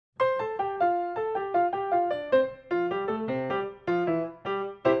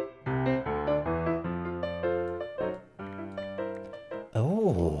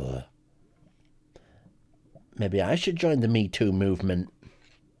Oh. Maybe I should join the Me Too movement.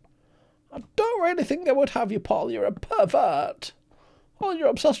 I don't really think they would have you, Paul. You're a pervert. All you're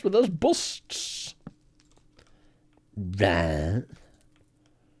obsessed with is busts. Right.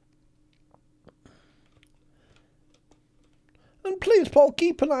 And please, Paul,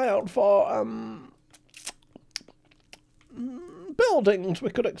 keep an eye out for buildings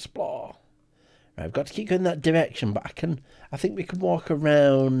we could explore. Right, I've got to keep going that direction, but I think we can walk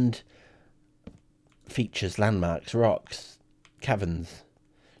around features, landmarks, rocks, caverns.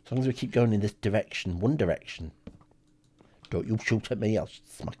 As long as we keep going in this direction, one direction. Don't you shoot at me, I'll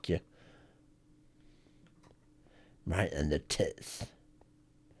smack you. Right in the tits.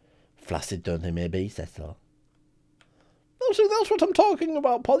 Flaccid, don't they, maybe, Cecil? No, see, that's what I'm talking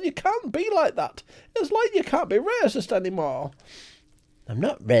about, Paul. You can't be like that. It's like you can't be racist anymore. I'm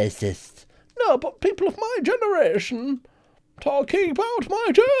not racist. No, but people of my generation, talking about my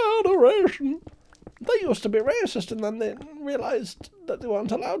generation, they used to be racist and then they realised that they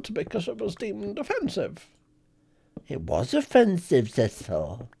weren't allowed to because it was deemed offensive. It was offensive,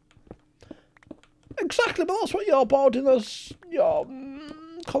 Cecil. Exactly, but that's what you're bored in as your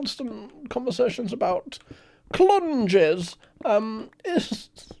constant conversations about clunges. It's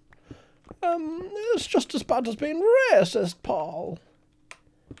just as bad as being racist, Paul.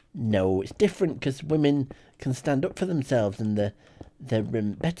 No, it's different because women can stand up for themselves and they're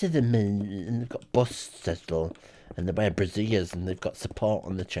better than men, and they've got busts, Cecil, and they wear brassieres and they've got support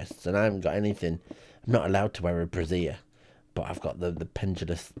on the chests, and I haven't got anything. I'm not allowed to wear a brassiere, but I've got the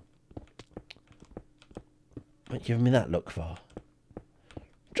pendulous. What are you giving me that look for?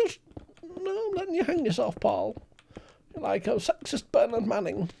 Just, no, I'm letting you hang yourself, Paul. You're like a sexist Bernard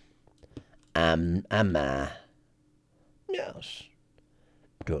Manning. Am I? Yes.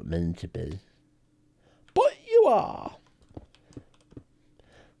 Don't mean to be. But you are.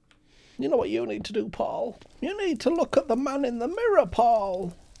 You know what you need to do, Paul? You need to look at the man in the mirror,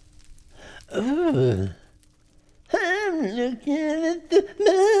 Paul. Oh. I'm looking at the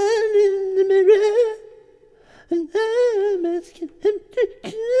man in the mirror, and I'm asking him to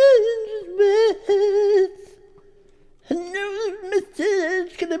change his ways. I know the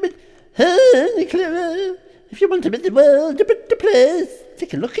message could have been honey clever. If you want to make the world a better place,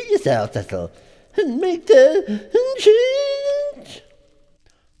 take a look at yourself, Cecil, and make the change.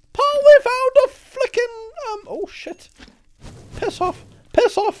 Paul, we found a flicking oh shit! Piss off!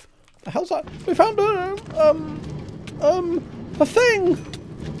 Piss off! The hell's that? We found a thing.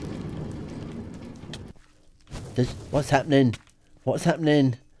 What's happening? What's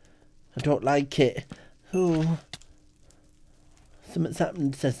happening? I don't like it. Oh, something's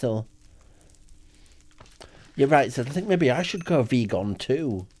happened, Cecil. You're right, Cecil. I think maybe I should go vegan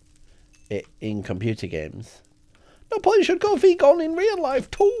too. In computer games. No, Paul, you should go vegan in real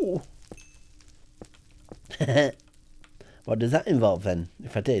life too. What does that involve then,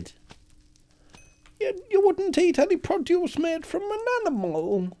 if I did? You wouldn't eat any produce made from an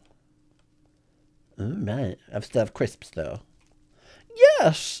animal. Oh, right. I'd still have crisps though.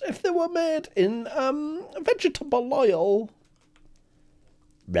 Yes, if they were made in vegetable oil.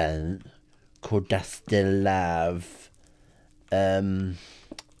 Right. Could I still have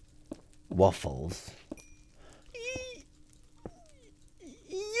waffles?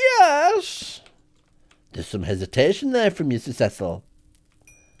 Yes. There's some hesitation there from you, Cecil.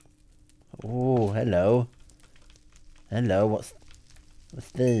 Oh, hello. Hello, what's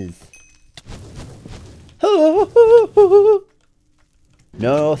this?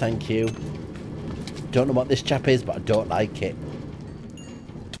 No, thank you. Don't know what this chap is, but I don't like it.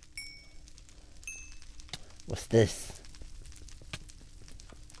 What's this?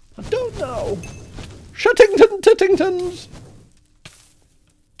 I don't know. Shuttington Tittingtons.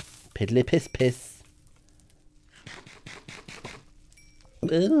 Piddly piss piss.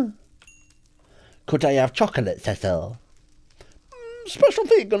 Could I have chocolate, Cecil? Special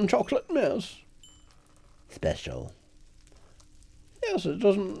vegan chocolate, yes. Special. Yes,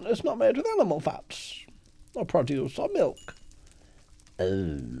 it's not made with animal fats, or produce, or milk.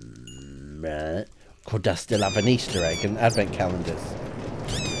 Oh, right. Could I still have an Easter egg and advent calendars?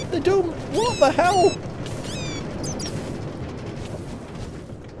 They do. What the hell?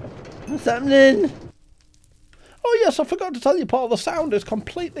 What's happening? Oh yes, I forgot to tell you, Paul, the sound is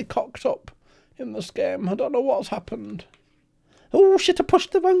completely cocked up in this game. I don't know what's happened. Oh shit, I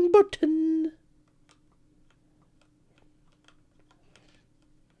pushed the wrong button.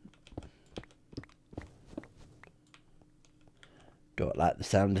 Don't like the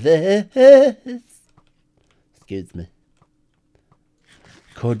sound of this. Excuse me.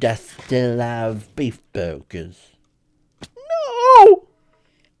 Could I still have beef burgers? No!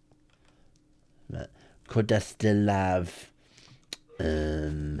 Could I still have...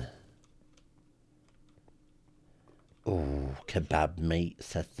 Oh, kebab meat,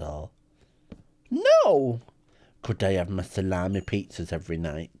 Cecil. No! Could I have my salami pizzas every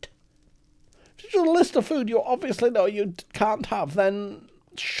night? If there's a list of food you obviously know you can't have, then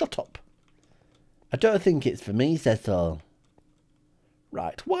shut up. I don't think it's for me, Cecil.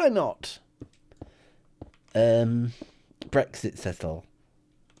 Right, why not? Brexit, Cecil.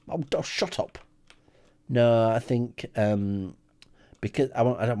 Oh, shut up. No, I think because I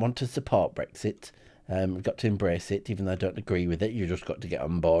don't want to support Brexit. We've got to embrace it, even though I don't agree with it. You just got to get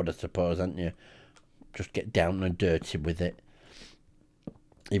on board, I suppose, haven't you? Just get down and dirty with it,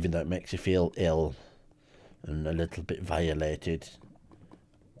 even though it makes you feel ill and a little bit violated.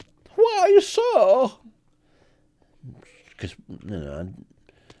 Why so? Because, you know,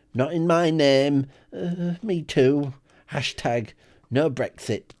 not in my name. Me too. Hashtag no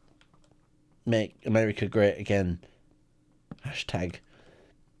Brexit. Make America great again. Hashtag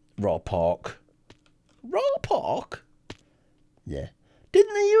raw pork. Raw pork? Yeah.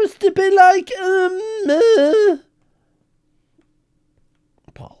 Didn't they used to be like,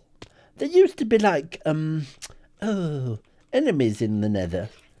 Paul. They used to be like, enemies in the nether.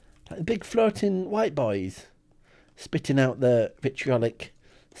 Like the big floating white boys. Spitting out the vitriolic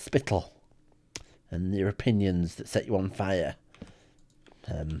spittle. And their opinions that set you on fire.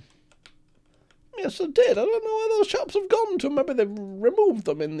 Yes, I did. I don't know where those chaps have gone to. Maybe they've removed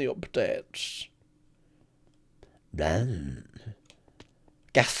them in the updates.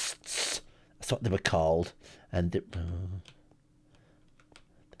 Ghasts. That's what they were called. And they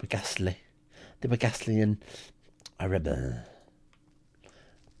were ghastly. They were ghastly and horrible.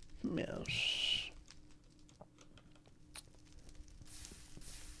 Yes.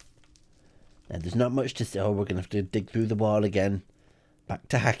 Now, there's not much to say. Oh, we're going to have to dig through the wall again. Back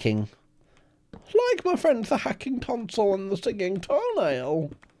to hacking. Like my friends, the Hacking Tonsil and the Singing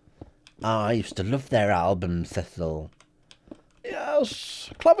Toenail. Oh, I used to love their albums, Cecil. Yes,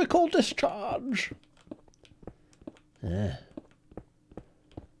 Clavicle Discharge. Yeah.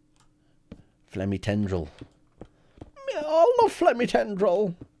 Flemmy Tendril. Yeah, I love Flemmy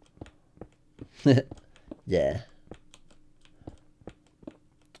Tendril. Yeah.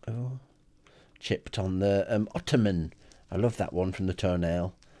 Oh. Chipped on the Ottoman. I love that one from the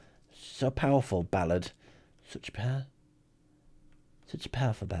Toenail. So powerful ballad. Such a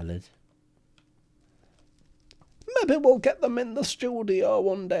powerful ballad. Maybe we'll get them in the studio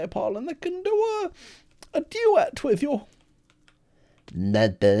one day, Paul, and they can do a duet with you.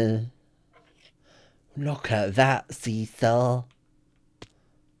 Maybe. Look at that, Cecil.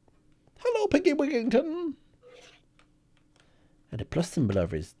 Hello, Piggy Wiggington. And a plus symbol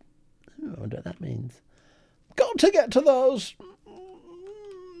over his... Oh, I wonder what that means. Got to get to those...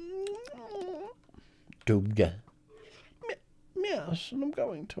 Do ya? Yes, and I'm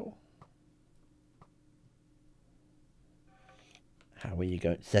going to. How are you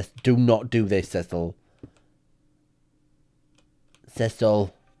going? Do not do this, Cecil.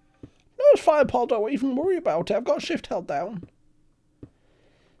 Cecil. No, it's fine, Paul. Don't even worry about it. I've got shift held down.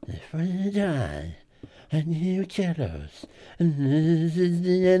 If I die, and you kill us, and this is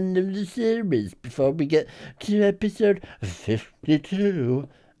the end of the series before we get to episode 52.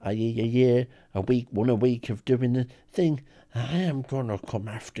 A year, a week of doing the thing. I am gonna come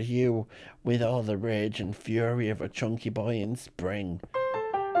after you with all the rage and fury of a chunky boy in spring.